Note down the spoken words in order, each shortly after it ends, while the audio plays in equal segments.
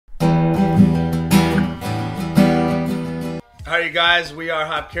How are you guys? We are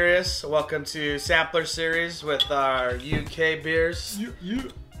HopCurious. Welcome to Sampler Series with our UK beers.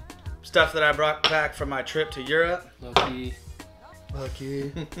 Stuff that I brought back from my trip to Europe. Lucky.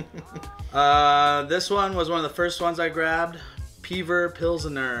 This one was one of the first ones I grabbed. Jever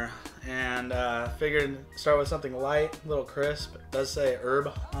Pilsener. And figured start with something light, a little crisp. It does say herb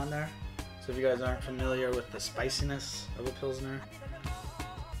on there. So if you guys aren't familiar with the spiciness of a Pilsner,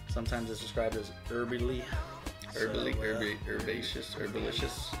 sometimes it's described as herbily. Herbalicious.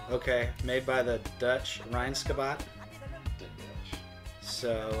 Okay, made by the Dutch Rijnskebot.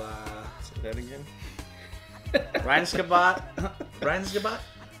 So, say that again. Rijnskebot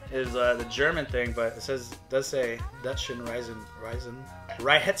is the German thing, but it does say Dutch and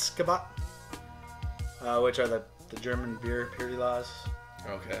Rijnskebot, which are the German beer purity laws.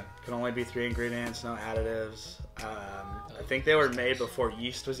 Okay. Can only be 3 ingredients, no additives. I think they were made before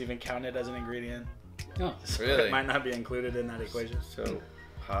yeast was even counted as an ingredient. Oh, So really? it might not be included in that equation. So,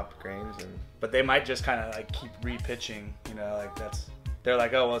 hop grains and. But they might just kind of like keep repitching, you know, like they're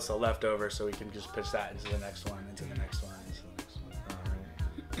like, oh, well, it's a leftover, so we can just pitch that into the next one, into the next one, into the next one.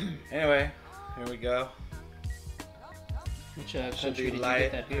 Alright. Anyway, here we go. which Should country be did you light,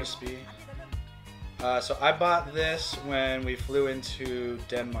 get that beer? crispy. So I bought this when we flew into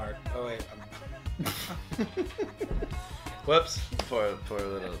Denmark. Oh wait. Whoops. For a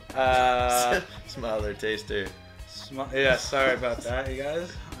little smaller taster. Yeah, sorry about that, you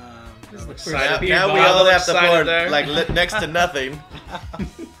guys. This is the first Excited. beer Now we bottle all have to excited pour there. like next to nothing.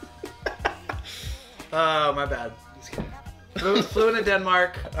 Oh, my bad. Flew into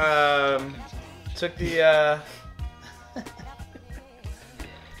Denmark.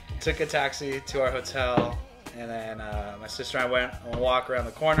 Took a taxi to our hotel, and then my sister and I went on a walk around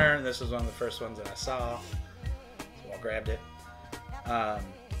the corner, and this was one of the first ones that I saw, so I grabbed it. I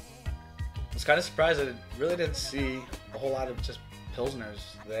was kind of surprised that I really didn't see a whole lot of just Pilsners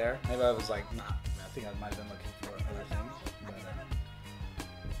there. Maybe I was like, nah, I think I might have been looking for other things. But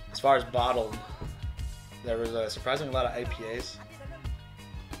as far as bottled, there was surprisingly a lot of IPAs.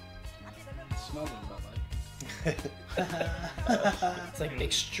 It smells like Bud Light. It's like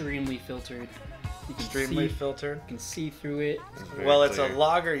extremely filtered. You can Extremely see, filtered. You can see through it. Very Well, it's clear. a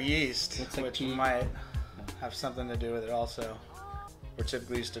lager yeast, Looks like which tea. might have something to do with it also. We're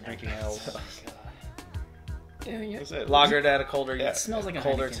typically used to drinking ales. Yeah, yeah. What's that? Lagered at a colder, Yeah. It smells like a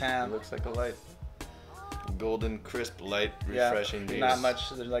colder Heineken. It temp. looks like a light, golden, crisp, light, Yeah, refreshing beer. not much.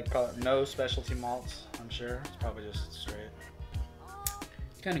 There's like probably no specialty malts, I'm sure. It's probably just straight.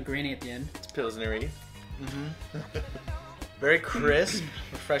 Kind of grainy at the end. It's Pilsnery. Very crisp,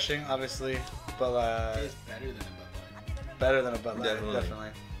 refreshing, obviously, but It's better than a Bud Light. better than a Bud Light, Definitely. definitely.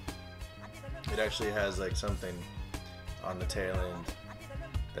 It actually has like something on the tail end.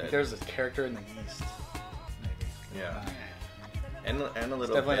 I think there's a character in the yeast, maybe. Yeah. Yeah. And a It's little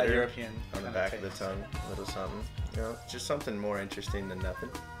definitely that bitter European on the kinda back of the taste. tongue, a little something. You know, just something more interesting than nothing.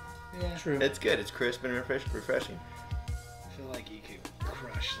 Yeah. True. It's good. It's crisp and refreshing. I feel like you could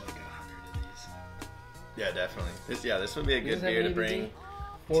crush like 100 of these. Yeah, definitely. This would be a What good does that beer to mean, bring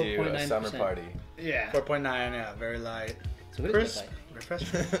to a 4.9%. summer party. Yeah. 4.9, yeah, very light. So what is Crisp, Bud Light?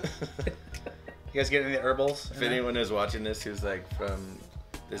 refreshing. You guys get any herbals? If anyone is watching this who's like from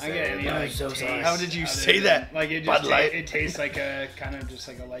this I get area, any like, like so taste sorry. How did you other say than- that? Like it Bud just Light? it tastes like a kind of just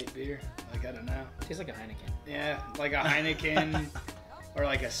like a light beer. Like I don't know. Tastes like a Heineken. Yeah, like a Heineken or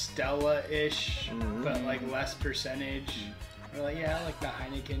like a Stella-ish, Mhm. but like less percentage. Or like I like the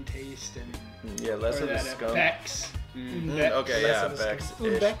Heineken taste and yeah, less or of the that skunk. Beck's. Mm. Beck's. Okay, Less yeah, of the Beck's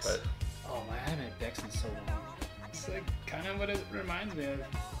skunk. ish, Beck's? but Oh my, I haven't had Beck's in so long. It's like kind of what it reminds me of.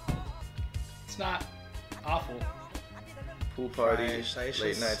 It's not awful. pool party, Friesisches.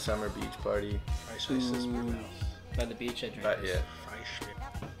 late night summer beach party. Friesisches Ooh. Brauhaus. By the beach, I drink But this. yeah,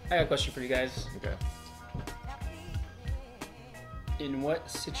 Friesisches. I got a question for you guys. okay. In what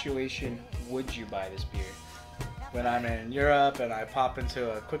situation would you buy this beer? When I'm in Europe and I pop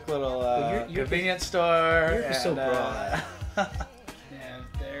into a quick little Well, Europe convenience store. Europe is so broad. Yeah,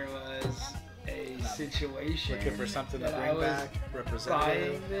 there was a situation Looking for something to that I bring was back.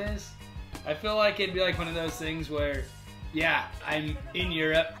 Representative. buying this. I feel like it'd be like one of those things where, yeah, I'm in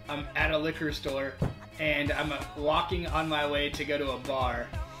Europe, I'm at a liquor store, and I'm walking on my way to go to a bar.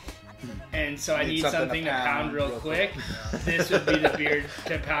 And so I need something to pound real quick. This would be the beer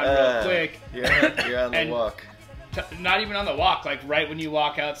to pound real quick. You're on the And- walk. Not even on the walk, like right when you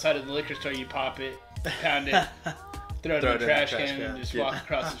walk outside of the liquor store, you pop it, pound it, throw it in the trash can, and just Yeah. walk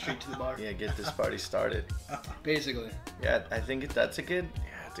across the street to the bar. Yeah, get this party started. Basically, Yeah, I think that's a good.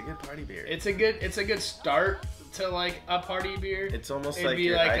 Yeah, it's a good party beer. it's a good start to like a party beer. It's almost It'd like be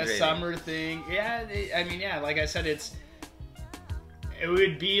you're like hydrating. a summer thing. Yeah, I mean, yeah, like I said, It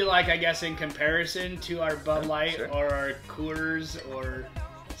would be like, I guess, in comparison to our Bud Light Sure. or our Coors or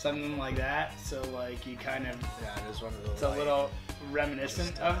something like that. So like you kind of, Yeah, it is one of those. it's a little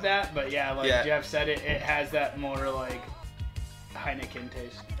reminiscent of that. But yeah, like Yeah. Jeff said, it has that more like Heineken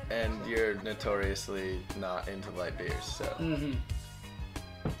taste. And you're notoriously not into light beers, so. Mm-hmm.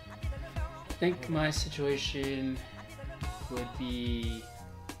 I think my situation would be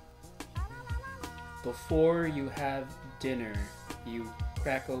before you have dinner, you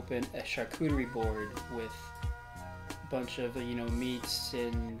crack open a charcuterie board with a bunch of meats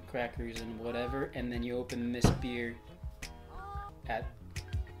and crackers and whatever, and then you open this beer at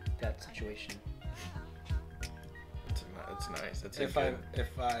that situation. It's nice. It's If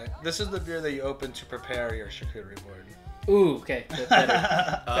I, this is the beer that you open to prepare your charcuterie board. Ooh, okay, that's better.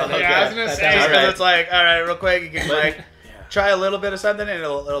 Okay. Yeah, I was gonna That- say. that's Just 'cause Alright. it's like, all right, real quick, you can like Yeah. try a little bit of something, and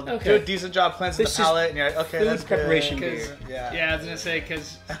it'll do Okay. a decent job cleansing This the is palate, and you're like, okay, food that's preparation good. beer. Yeah. Yeah, I was gonna say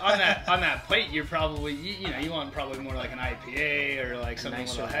because on that plate you're probably you want probably more like an IPA or like something a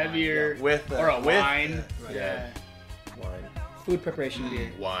Nicer little wine, heavier With the, or a with wine. the- Yeah. Wine. Food preparation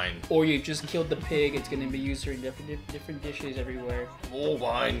beer. Wine. Or you just killed the pig. It's going to be used for different dishes everywhere, Oh,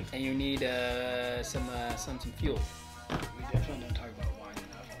 wine. and you need some fuel. We definitely don't talk about wine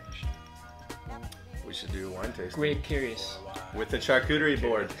enough on this show. We should do a wine tasting. Grape Curious. With the charcuterie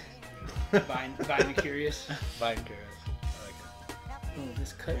board. Vine Curious. Vine curious. I like it. Oh,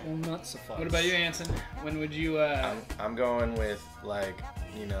 this cut will not suffice. What about you, Anson? When would you? I'm going with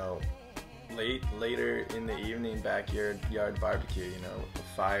later in the evening backyard barbecue. The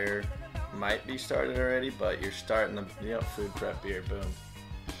fire might be started already, but you're starting the food prep beer. Boom.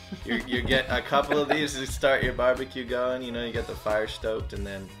 You get a couple of these to start your barbecue going. You get the fire stoked, and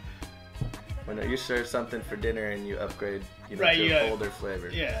then when you serve something for dinner and you upgrade Right, to you a got- colder flavor.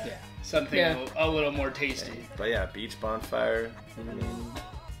 Yeah, Yeah. something Yeah. A little more tasty. But yeah, beach bonfire. I mean,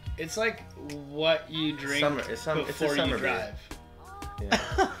 It's like what you drink Summer- it's a before summer you beer. drive.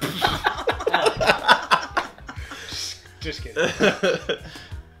 yeah. Just kidding.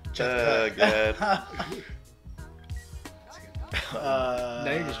 God. Now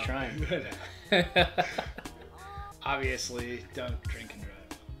you're just trying. Obviously, don't drink and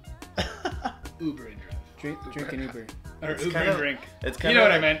drive. Uber and drive. Drink an Uber. Or It's Uber kind and of- drink. It's You kind know of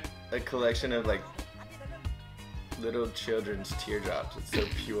what I meant. a collection of little children's teardrops. It's so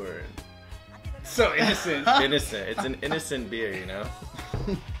pure So innocent. and innocent. It's an innocent beer,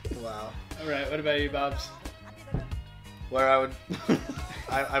 Wow. All right, what about you, Bobs? Where I would,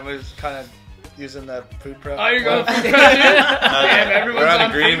 I was kind of using the food prep. Oh, you're going food prep, dude? Damn, everyone's We're on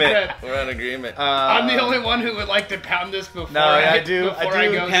on food agreement. prep. We're on agreement. I'm the only one who would like to pound this before No, I, I do- before I I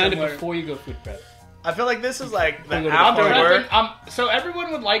do go Pound it somewhere. before you go food prep. I feel like this is like the Before you go to the after party. work. So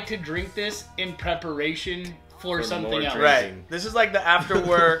everyone would like to drink this in preparation for For something more else. drink. Right. This is like the after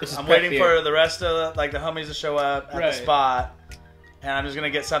work. This is I'm prep waiting beer. for the rest of the homies to show up at Right. the spot, and I'm just gonna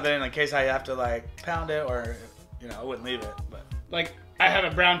get something in case I have to pound it, or I wouldn't leave it. But Like, I have a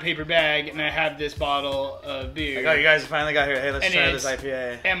brown paper bag and I have this bottle of beer. oh, you guys finally got here. Hey, let's And try this it's-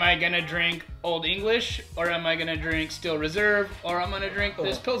 IPA. Am I gonna drink Old English, or am I gonna drink Still Reserve, or I'm gonna drink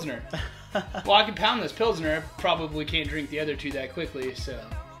this Pilsner? Well, I can pound this Pilsner. I probably can't drink the other two that quickly, so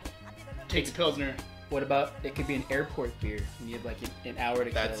take the Pilsner. What about it could be an airport beer? And you have an hour to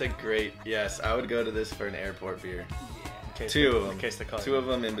That's kill. a great. Yes, I would go to this for an airport beer. In case Two they- of them. In case they call Two of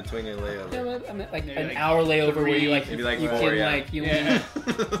them in between your layover. Yeah, but I mean, Maybe an like hour layover where you Maybe like you four, can yeah. you Yeah.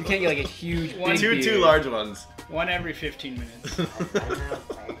 you can't get a huge One- big Two beer. large ones. One every 15 minutes.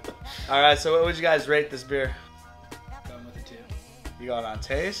 All right. So, what would you guys rate this beer? Going with the two. You going on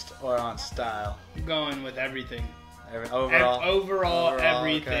taste or on style? I'm going with everything. Overall. Overall, Overall,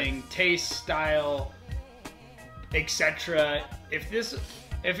 everything. Taste, style, etc. If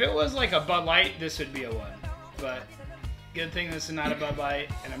it was like a Bud Light, this would be a 1. But good thing this is not a Bud Light,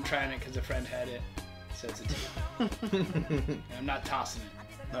 and I'm trying it because a friend had it, so it's a 2. And I'm not tossing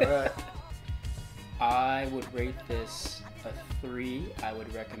it. All right. I would rate this a 3. I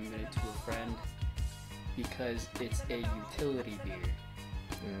would recommend it to a friend because it's a utility beer.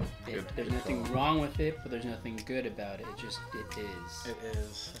 There's nothing wrong with it, but there's nothing good about it. It is. It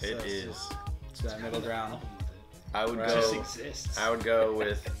is. It is. It's that middle ground. I would Right. It just go. exists. I would go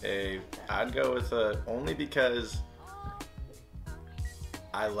with a. I'd go with a only because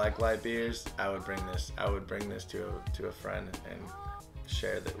I like light beers. I would bring this. I would bring this to a friend and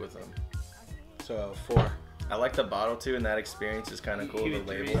share that with them. So 4. I like the bottle too, and that experience is kind of cool. You The would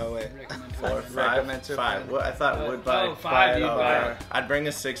three. label. Oh, wait. Recommend to 4, a friend. 5, Recommend to a 5. friend. What I thought would buy. Oh, 5 you'd Oh, buy. yeah. I'd bring a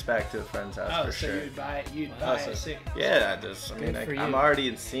 6-pack to a friend's house Oh, for so sure. you'd buy Wow, a so- 6. Yeah, I just. I mean, Good for I'm you.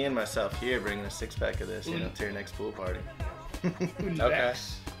 already seeing myself here bringing a 6-pack of this, to your next pool party.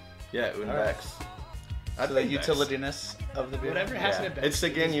 Unvex. Yeah, Unvex. So the utilityness of the beer. Whatever has Yeah. to be. It's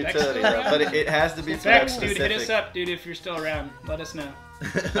again Is Vex utility, still bro, around? but it has to be Vex, specific. dude, hit us up, dude, if you're still around. Let us know.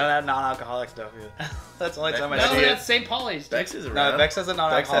 That non-alcoholic stuff. Yeah. That's the only time I No, see that's it. St. Pauli's, dude. Vex is around. No, Vex has a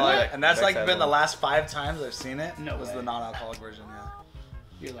non-alcoholic, Vex and that's Vex like has been the one. last 5 times I've seen it. No was way. the non-alcoholic version. Yeah.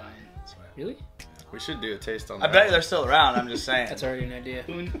 You're lying. Really? We should do a taste on I that. bet they're still around. I'm just saying. That's already an idea.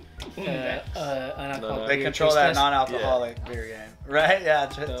 Unvex. Unalcoholic They beer control taste that test. non-alcoholic beer game, right? Yeah.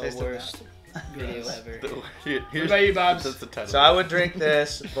 The taste of worst video ever. What about you, Bobs? That's the title. So I would drink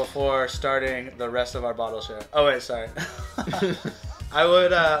this before starting the rest of our bottle share. Oh wait, sorry. I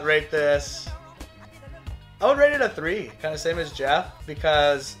would rate this. I would rate it a 3, kind of same as Jeff,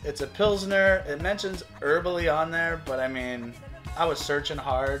 because it's a Pilsner. It mentions herbally on there, but I mean, I was searching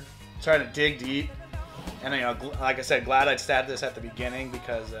hard, trying to dig deep, and you know, like I said, glad I'd started this at the beginning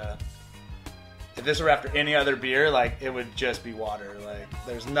because if this were after any other beer, like it would just be water. Like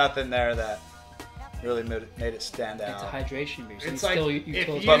there's nothing there that really made it stand It's a out. hydration beer. So It's you like, still, if you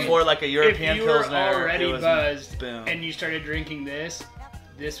told you- But for like a European if you were Pilsner, already it was buzzed boom. and you started drinking this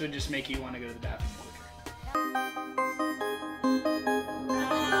would just make you want to go to the bathroom.